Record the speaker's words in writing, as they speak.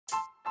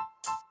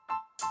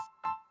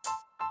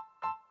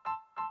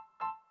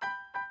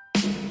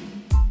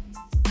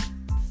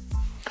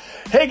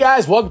Hey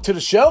guys, welcome to the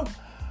show.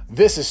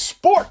 This is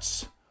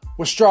Sports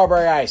with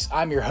Strawberry Ice.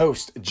 I'm your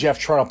host, Jeff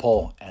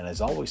Trunapole, and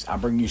as always, I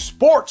bring you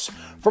sports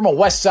from a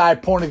West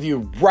Side point of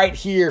view right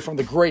here from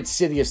the great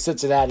city of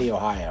Cincinnati,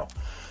 Ohio.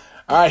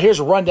 All right, here's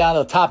a rundown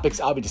of the topics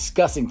I'll be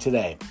discussing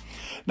today.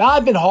 Now,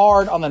 I've been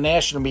hard on the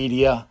national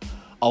media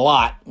a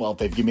lot. Well,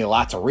 they've given me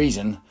lots of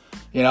reason,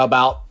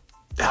 about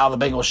how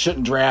the Bengals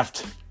shouldn't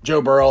draft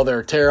Joe Burrow. They're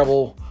a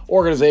terrible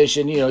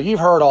organization. You've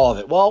heard all of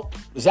it. Well,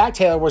 Zach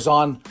Taylor was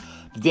on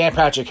the Dan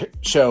Patrick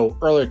show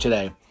earlier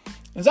today.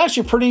 It was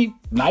actually a pretty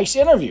nice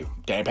interview.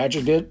 Dan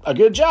Patrick did a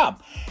good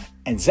job.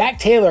 And Zach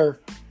Taylor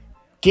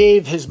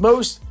gave his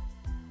most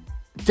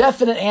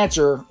definite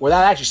answer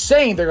without actually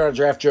saying they're going to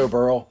draft Joe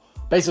Burrow.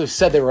 Basically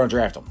said they were going to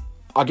draft him.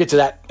 I'll get to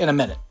that in a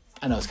minute.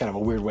 I know it's kind of a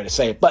weird way to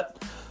say it,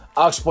 but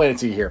I'll explain it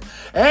to you here.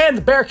 And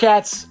the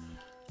Bearcats,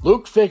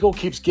 Luke Fickell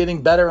keeps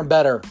getting better and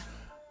better.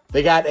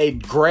 They got a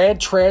grad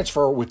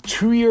transfer with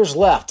 2 years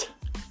left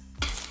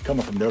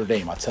coming from Notre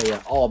Dame. I'll tell you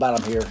all about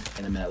him here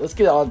in a minute. Let's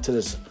get on to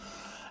this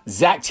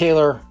Zach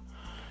Taylor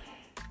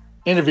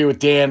interview with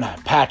Dan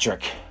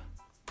Patrick.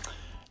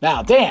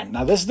 Now, Dan,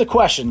 this is the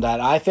question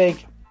that I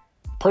think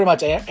pretty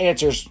much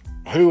answers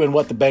who and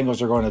what the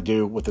Bengals are going to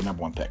do with the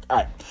number one pick. All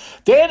right.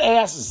 Dan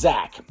asked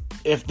Zach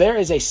if there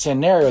is a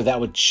scenario that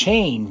would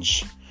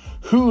change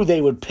who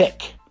they would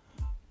pick.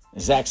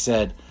 Zach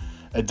said,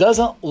 it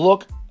doesn't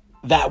look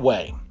that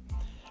way.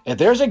 If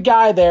there's a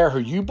guy there who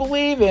you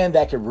believe in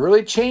that could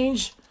really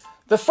change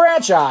the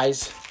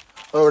franchise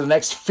over the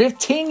next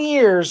 15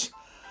 years,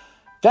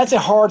 that's a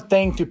hard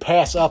thing to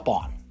pass up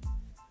on.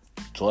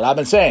 That's what I've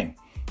been saying.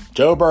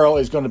 Joe Burrow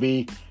is going to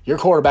be your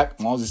quarterback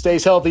as long as he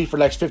stays healthy for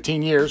the next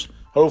 15 years.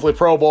 Hopefully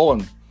Pro Bowl,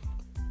 and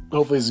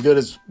hopefully as good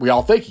as we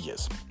all think he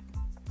is.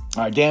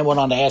 All right, Dan went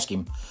on to ask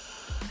him.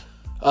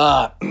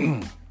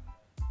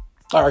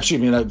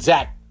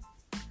 Zach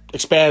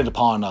expanded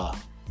upon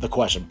the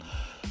question.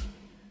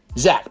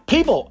 Zach,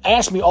 people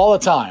ask me all the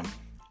time,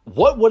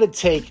 what would it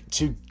take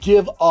to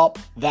give up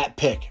that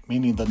pick,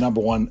 meaning the number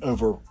one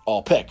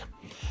overall pick?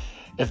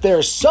 If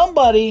there's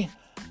somebody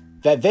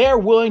that they're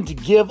willing to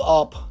give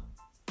up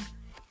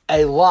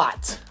a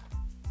lot,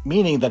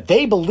 meaning that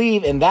they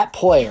believe in that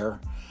player,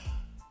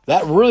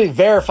 that really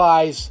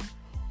verifies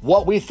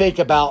what we think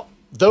about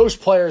those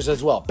players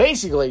as well.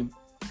 Basically,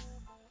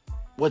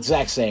 what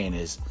Zach's saying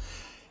is,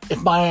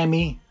 if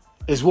Miami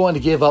is willing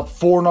to give up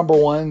 4 number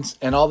ones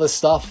and all this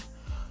stuff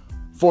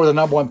for the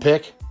number one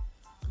pick,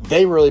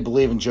 they really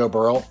believe in Joe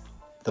Burrow.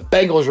 The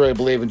Bengals really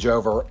believe in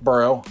Joe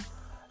Burrow.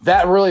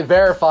 That really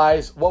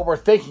verifies what we're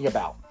thinking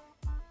about.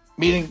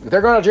 Meaning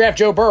they're going to draft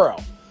Joe Burrow.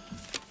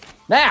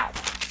 Now,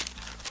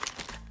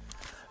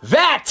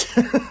 that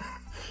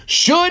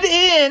should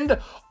end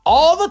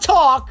all the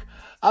talk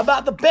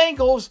about the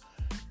Bengals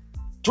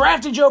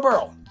drafting Joe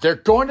Burrow. They're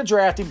going to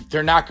draft him.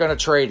 They're not going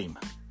to trade him.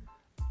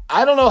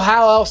 I don't know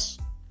how else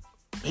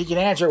he can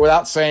answer it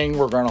without saying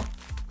we're going to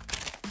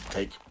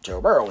take Joe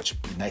Burrow, which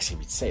would be nice if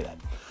he'd say that.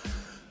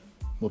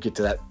 We'll get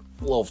to that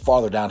a little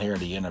farther down here in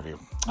the interview.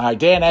 All right,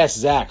 Dan asked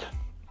Zach,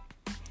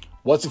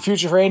 what's the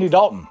future for Andy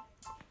Dalton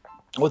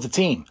with the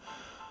team?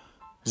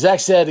 Zach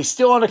said he's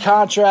still under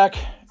contract,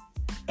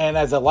 and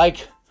as I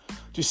like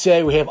to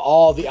say, we have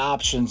all the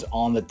options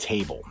on the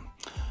table.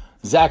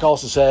 Zach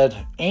also said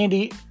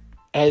Andy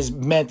has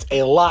meant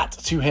a lot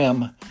to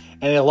him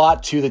and a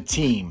lot to the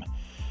team,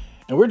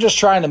 and we're just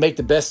trying to make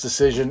the best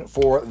decision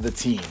for the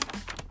team,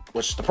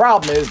 which the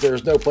problem is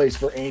there's no place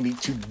for Andy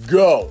to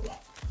go,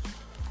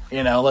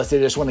 unless they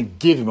just want to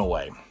give him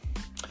away.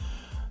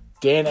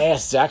 Dan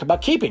asked Zach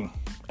about keeping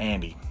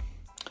Andy.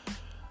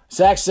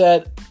 Zach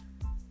said,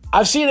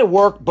 I've seen it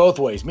work both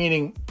ways,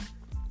 meaning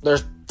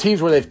there's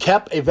teams where they've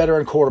kept a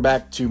veteran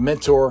quarterback to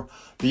mentor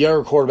the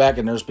younger quarterback,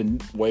 and there's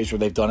been ways where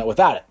they've done it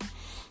without it,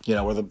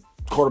 where the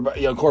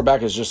young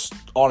quarterback is just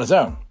on his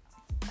own.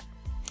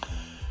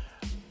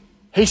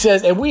 He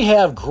says, and we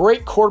have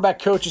great quarterback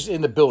coaches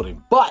in the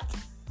building,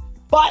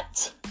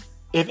 but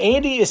if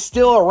Andy is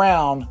still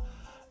around,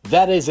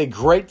 that is a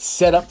great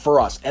setup for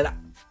us. And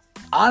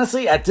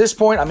honestly, at this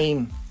point,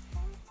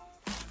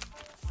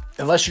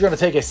 unless you're going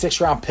to take a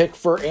 6th-round pick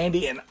for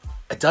Andy, and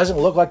it doesn't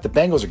look like the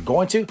Bengals are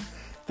going to,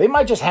 they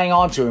might just hang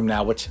on to him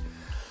now, which,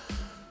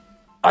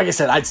 like I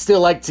said, I'd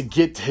still like to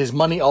get his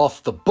money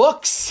off the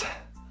books,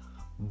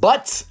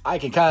 but I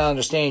can kind of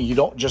understand you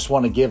don't just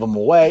want to give him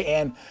away.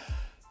 And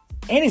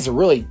Andy's a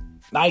really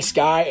nice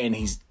guy, and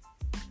he's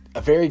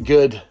a very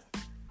good,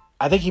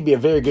 I think he'd be a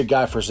very good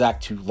guy for Zach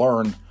to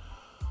learn.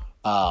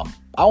 I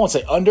won't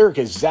say under,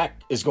 because Joe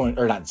is going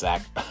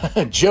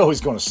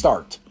to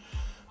start.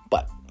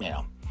 But,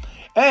 And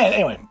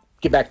anyway,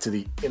 get back to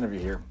the interview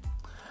here.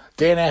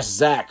 Dan asked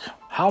Zach,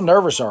 how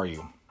nervous are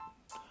you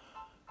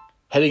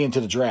heading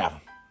into the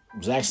draft?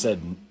 Zach said,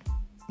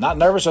 not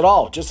nervous at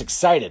all, just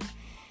excited.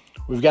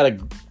 We've got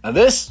now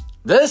this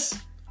is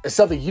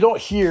something you don't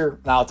hear.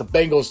 Now, it's a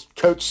Bengals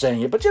coach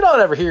saying it, but you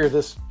don't ever hear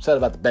this said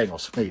about the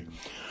Bengals.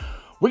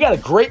 We got a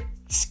great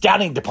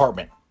scouting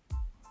department.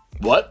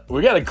 What?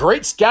 We got a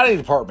great scouting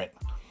department.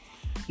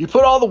 you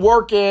put all the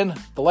work in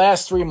the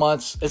last 3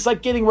 months. It's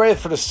like getting ready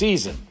for the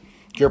season.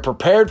 You're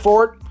prepared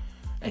for it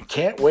and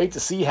can't wait to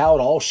see how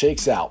it all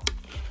shakes out.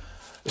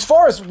 As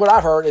far as what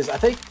I've heard is, I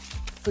think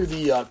through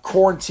the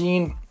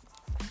quarantine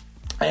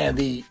and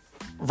the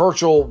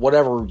virtual,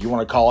 whatever you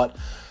want to call it,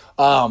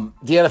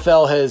 the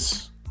NFL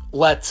has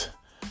let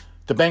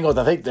the Bengals,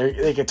 I think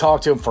they could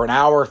talk to him for an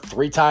hour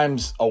 3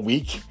 times a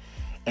week.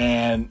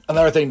 And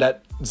another thing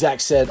that Zach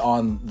said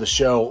on the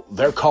show,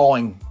 they're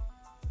calling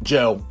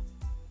Joe.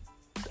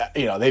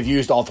 They've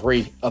used all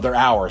 3 of their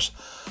hours.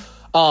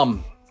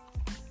 Tony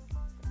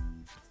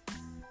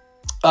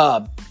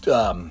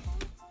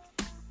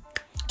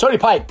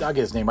Pike, I'll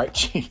get his name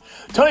right.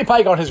 Tony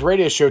Pike on his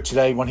radio show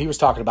today, when he was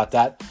talking about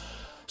that,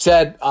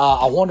 said,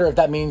 I wonder if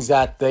that means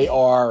that they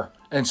are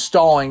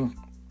installing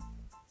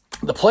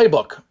the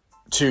playbook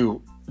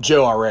to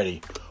Joe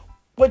already,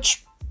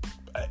 which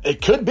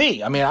it could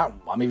be. I mean,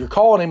 you're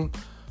calling him,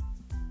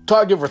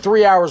 talking to him for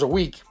 3 hours a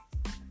week.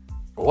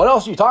 What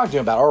else are you talking to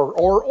him about?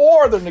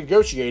 Or they're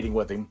negotiating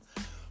with him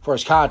for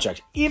his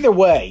contract. Either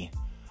way,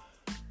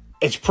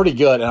 it's pretty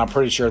good, and I'm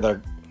pretty sure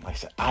they're, like I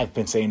said, I've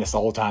been saying this the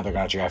whole time, they're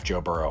going to draft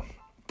Joe Burrow.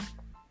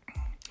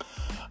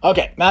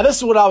 Okay, now this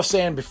is what I was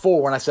saying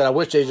before when I said I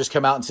wish they'd just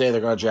come out and say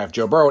they're going to draft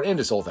Joe Burrow and end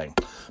this whole thing.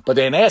 But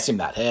they didn't ask him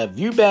that. Have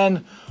you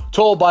been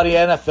told by the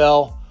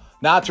NFL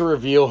not to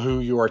reveal who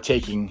you are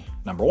taking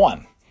number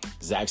 1?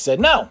 Zach said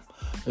no.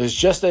 It's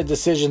just a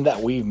decision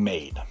that we've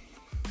made.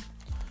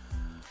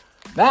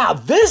 Now,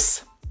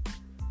 this,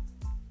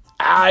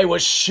 I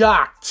was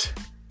shocked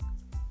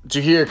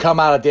to hear come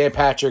out of Dan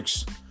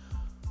Patrick's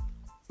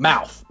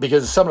mouth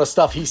because of some of the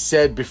stuff he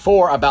said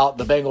before about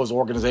the Bengals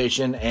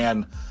organization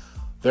and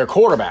their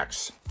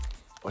quarterbacks,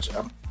 which,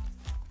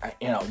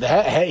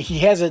 he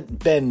hasn't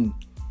been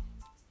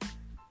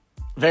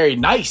very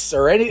nice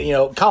or any,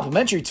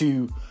 complimentary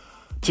to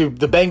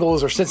the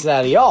Bengals or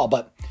Cincinnati at all.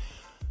 But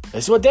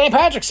this is what Dan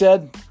Patrick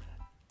said.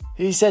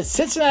 He said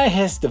Cincinnati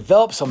has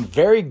developed some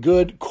very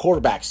good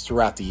quarterbacks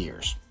throughout the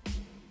years.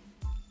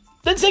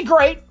 Didn't say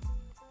great,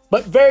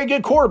 but very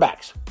good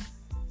quarterbacks.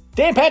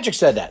 Dan Patrick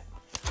said that.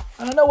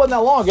 And I know it wasn't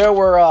that long ago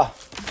where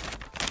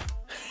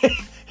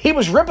he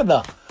was ripping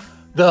the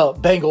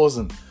Bengals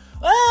and,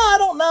 I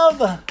don't know if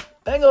the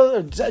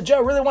Bengals,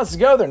 Joe really wants to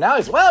go there. Now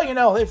he's,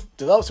 they've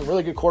developed some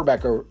really good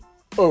quarterback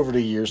over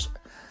the years.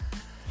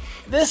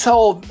 This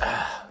whole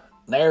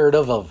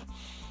narrative of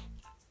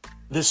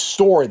this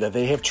story that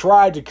they have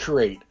tried to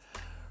create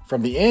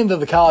from the end of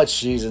the college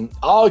season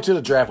all the way to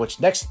the draft, which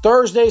next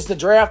Thursday is the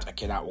draft, I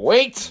cannot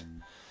wait,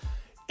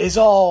 is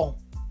all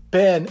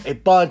been a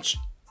bunch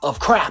of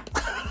crap.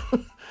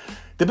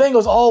 The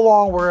Bengals all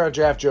along were going to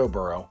draft Joe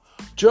Burrow.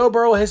 Joe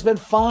Burrow has been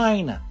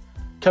fine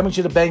coming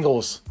to the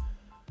Bengals.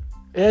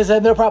 It has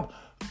had no problem.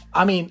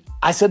 I mean,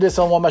 I said this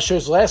on one of my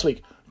shows last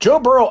week. Joe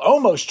Burrow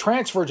almost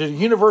transferred to the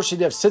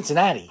University of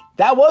Cincinnati.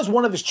 That was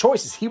one of his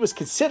choices he was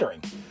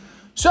considering.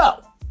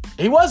 So,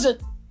 he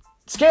wasn't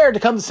scared to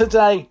come to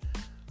Cincinnati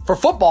for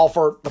football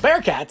for the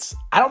Bearcats.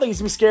 I don't think he's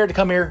going to be scared to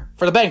come here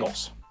for the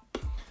Bengals.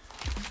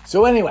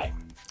 So anyway,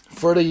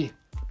 for the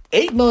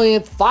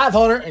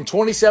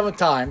 8,527th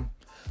time,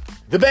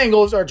 the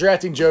Bengals are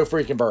drafting Joe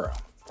freaking Burrow.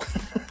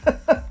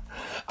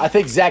 I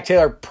think Zach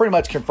Taylor pretty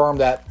much confirmed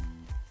that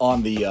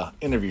on the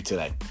interview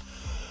today.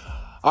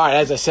 All right,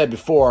 as I said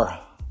before,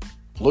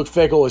 Luke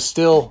Fickell is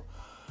still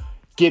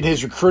getting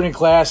his recruiting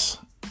class.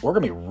 We're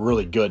going to be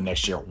really good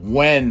next year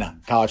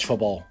when college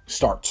football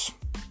starts.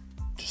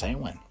 Just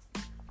saying when.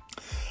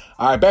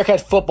 All right,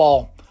 Bearcat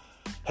football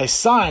has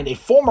signed a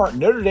former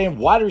Notre Dame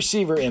wide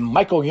receiver in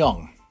Michael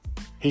Young.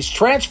 He's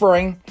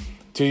transferring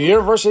to the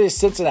University of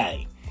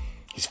Cincinnati.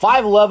 He's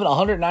 5'11",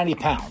 190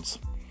 pounds.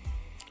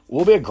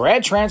 Will be a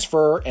grad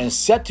transfer and is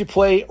set to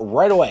play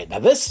right away. Now,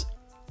 this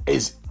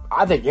is,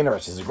 I think,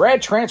 interesting. It's a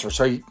grad transfer,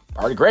 so he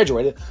already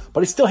graduated, but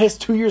he still has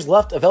 2 years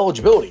left of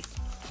eligibility,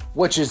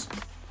 which is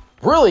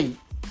really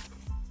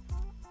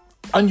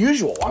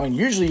unusual. I mean,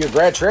 usually your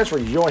grad transfer,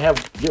 you only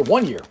get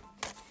 1 year.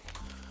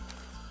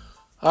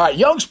 All right,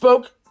 Young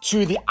spoke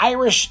to the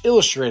Irish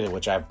Illustrated,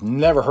 which I've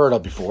never heard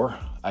of before.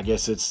 I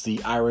guess it's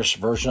the Irish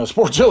version of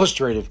Sports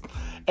Illustrated,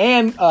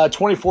 and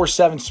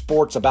 24/7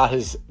 Sports about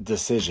his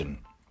decision.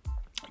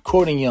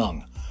 Quoting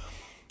Young,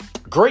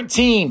 "Great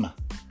team,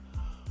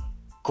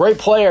 great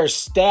players,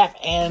 staff,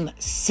 and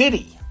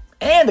city,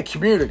 and the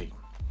community.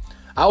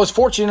 I was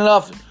fortunate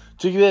enough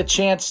to get a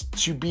chance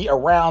to be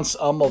around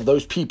some of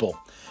those people,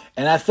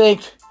 and I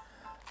think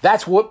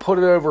that's what put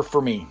it over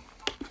for me.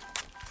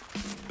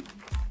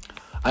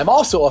 I'm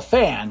also a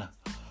fan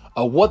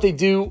of what they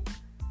do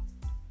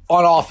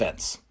on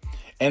offense,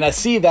 and I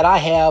see that I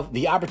have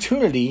the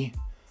opportunity,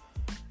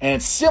 and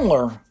it's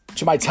similar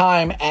to my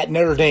time at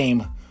Notre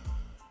Dame,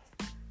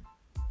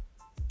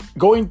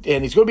 and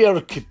he's going to be able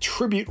to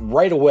contribute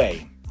right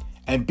away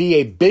and be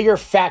a bigger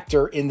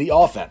factor in the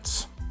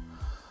offense."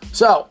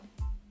 So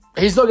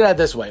he's looking at it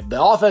this way.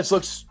 The offense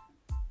looks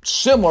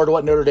similar to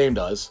what Notre Dame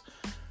does,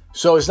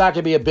 so it's not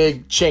going to be a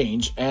big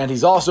change. And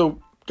he's also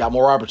got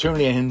more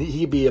opportunity, and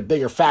he'd be a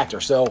bigger factor.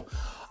 So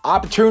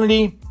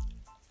opportunity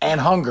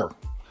and hunger.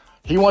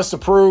 he wants to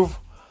prove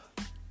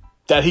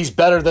that he's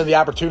better than the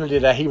opportunity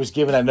that he was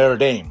given at Notre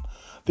Dame.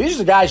 These are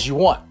the guys you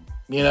want,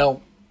 the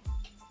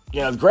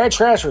grad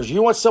transfers.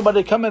 You want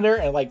somebody to come in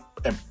there and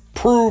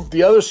prove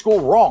the other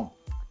school wrong,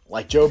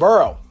 like Joe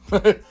Burrow.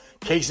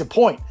 Case in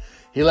point,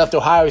 he left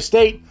Ohio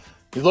State.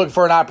 He's looking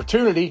for an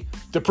opportunity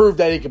to prove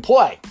that he can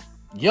play.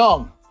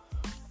 Young,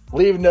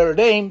 leaving Notre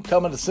Dame,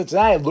 coming to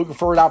Cincinnati, looking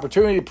for an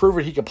opportunity to prove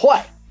that he can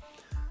play.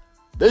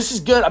 This is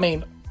good. I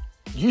mean,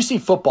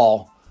 UC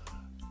football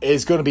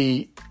is going to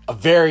be a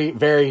very,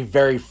 very,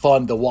 very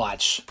fun to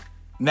watch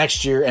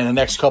next year and the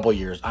next couple of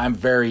years. I'm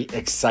very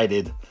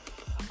excited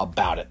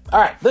about it. All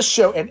right, this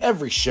show and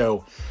every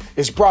show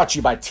is brought to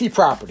you by T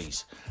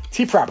Properties.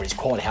 T Properties,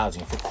 quality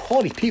housing for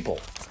quality people.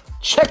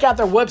 Check out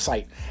their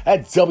website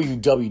at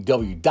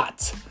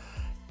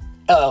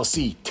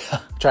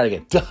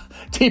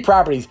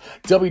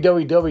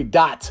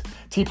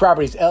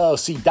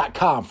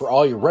www.tproperties.com for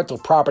all your rental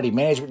property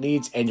management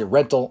needs and your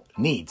rental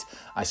needs.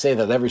 I say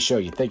that every show.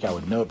 You'd think I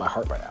would know it by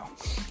heart by now.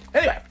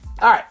 Anyway,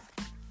 all right.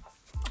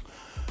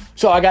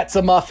 So I got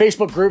some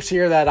Facebook groups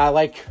here that I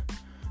like,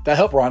 that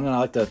help run, and I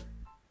like to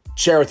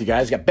share with you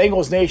guys. Got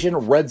Bengals Nation,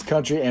 Reds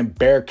Country, and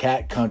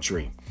Bearcat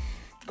Country.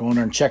 Go in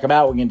there and check them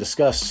out. We can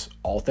discuss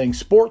all things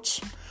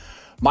sports.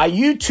 My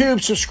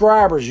YouTube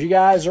subscribers, you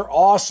guys are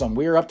awesome.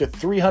 We are up to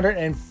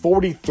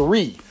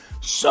 343.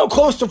 So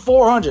close to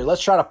 400.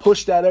 Let's try to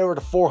push that over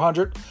to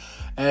 400.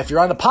 And if you're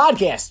on the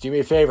podcast, do me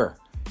a favor.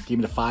 Give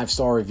me the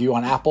 5-star review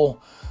on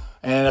Apple.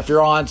 And if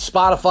you're on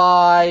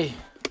Spotify,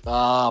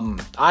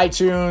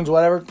 iTunes,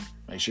 whatever,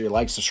 make sure you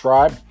like,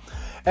 subscribe.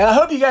 And I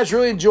hope you guys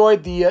really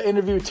enjoyed the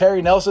interview with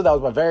Terry Nelson. That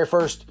was my very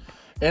first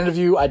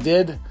interview I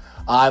did.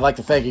 I'd like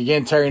to thank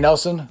again Terry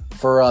Nelson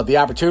for the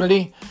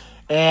opportunity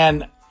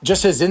and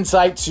just his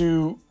insight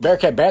to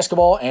Bearcat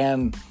basketball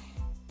and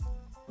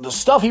the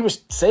stuff he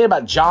was saying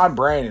about John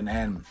Brandon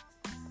and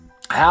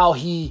how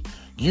he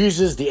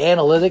uses the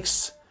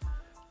analytics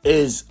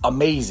is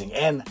amazing.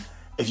 And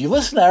if you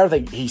listen to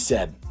everything he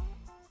said,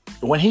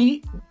 when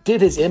he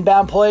did his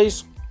inbound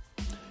plays,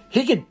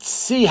 he could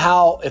see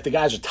how if the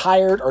guys are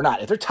tired or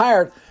not. If they're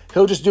tired,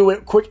 he'll just do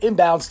it quick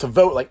inbounds to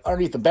vote like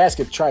underneath the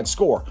basket to try and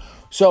score.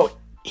 So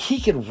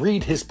he can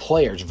read his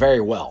players very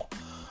well.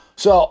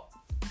 So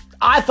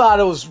I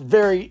thought it was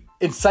very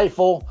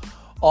insightful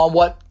on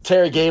what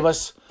Terry gave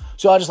us.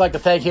 So I'd just like to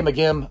thank him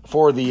again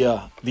for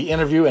the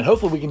interview, and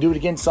hopefully we can do it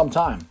again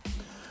sometime.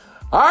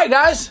 All right,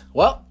 guys.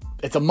 Well,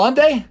 it's a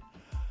Monday.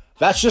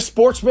 That's just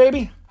sports,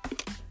 baby.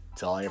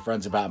 Tell all your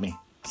friends about me.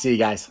 See you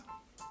guys.